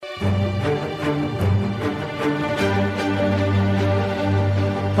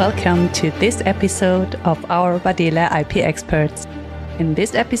Welcome to this episode of our Badele IP Experts. In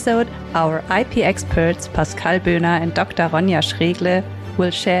this episode, our IP experts Pascal Böhner and Dr. Ronja Schregle will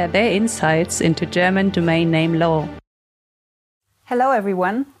share their insights into German domain name law. Hello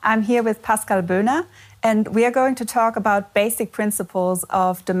everyone, I'm here with Pascal Böhner and we are going to talk about basic principles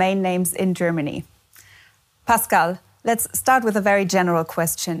of domain names in Germany. Pascal, let's start with a very general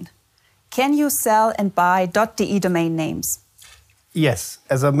question. Can you sell and buy .de domain names? Yes,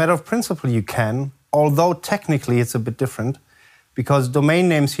 as a matter of principle you can, although technically it's a bit different because domain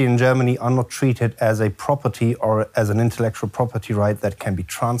names here in Germany are not treated as a property or as an intellectual property right that can be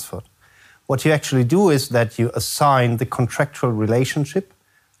transferred. What you actually do is that you assign the contractual relationship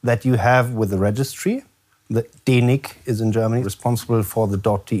that you have with the registry. The DENIC is in Germany responsible for the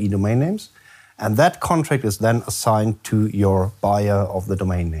 .de domain names, and that contract is then assigned to your buyer of the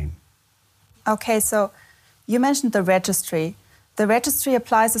domain name. Okay, so you mentioned the registry. The registry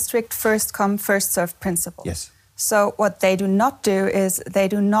applies a strict first-come, first-served principle. Yes. So what they do not do is they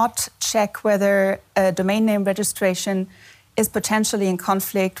do not check whether a domain name registration is potentially in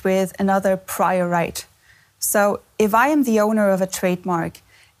conflict with another prior right. So if I am the owner of a trademark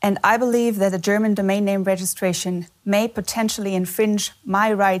and I believe that a German domain name registration may potentially infringe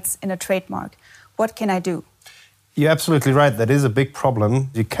my rights in a trademark, what can I do? You're absolutely right. That is a big problem.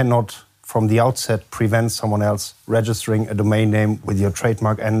 You cannot from the outset prevent someone else registering a domain name with your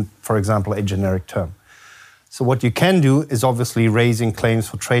trademark and, for example, a generic term. So what you can do is obviously raising claims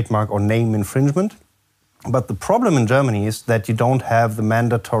for trademark or name infringement. But the problem in Germany is that you don't have the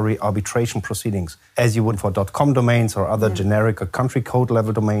mandatory arbitration proceedings as you would for .com domains or other generic or country code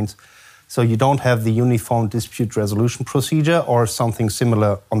level domains. So you don't have the uniform dispute resolution procedure or something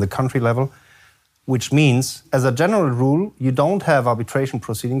similar on the country level, which means, as a general rule, you don't have arbitration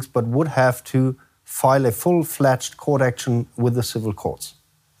proceedings, but would have to file a full-fledged court action with the civil courts.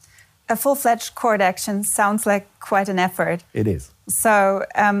 A full-fledged court action sounds like quite an effort. It is. So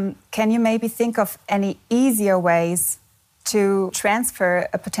can you maybe think of any easier ways to transfer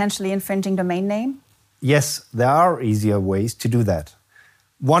a potentially infringing domain name? Yes, there are easier ways to do that.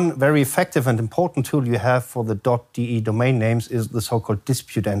 One very effective and important tool you have for the .de domain names is the so-called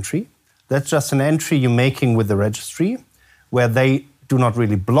dispute entry. That's just an entry you're making with the registry where they do not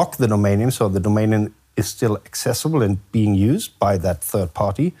really block the domain name, so the domain name is still accessible and being used by that third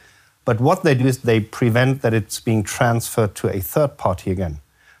party. But what they do is they prevent that it's being transferred to a third party again.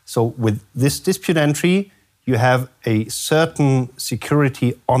 So with this dispute entry, you have a certain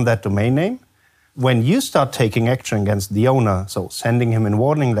security on that domain name. When you start taking action against the owner, so sending him a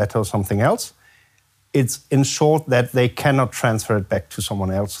warning letter or something else, it's ensured that they cannot transfer it back to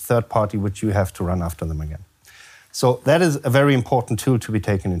someone else, third party, which you have to run after them again. So that is a very important tool to be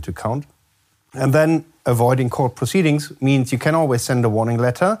taken into account. And then avoiding court proceedings means you can always send a warning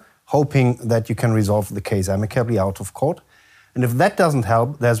letter, hoping that you can resolve the case amicably out of court. And if that doesn't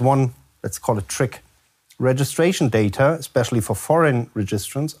help, there's one, let's call it trick. Registration data, especially for foreign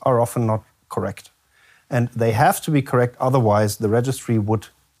registrants, are often not correct. And they have to be correct, otherwise the registry would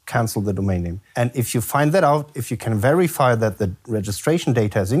cancel the domain name. And if you find that out, if you can verify that the registration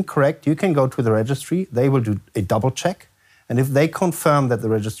data is incorrect, you can go to the registry, they will do a double check. And if they confirm that the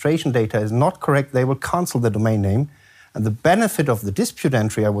registration data is not correct, they will cancel the domain name. And the benefit of the dispute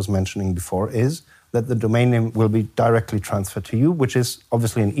entry I was mentioning before is that the domain name will be directly transferred to you, which is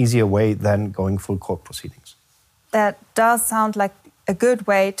obviously an easier way than going full court proceedings. That does sound like a good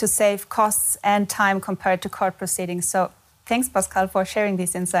way to save costs and time compared to court proceedings. So thanks, Pascal, for sharing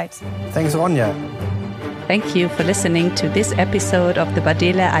these insights. Thanks, Ronja. Thank you for listening to this episode of the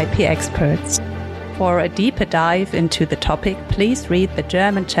Badele IP Experts. For a deeper dive into the topic, please read the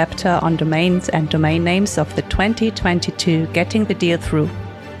German chapter on domains and domain names of the 2022 Getting the Deal Through.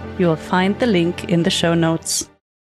 You will find the link in the show notes.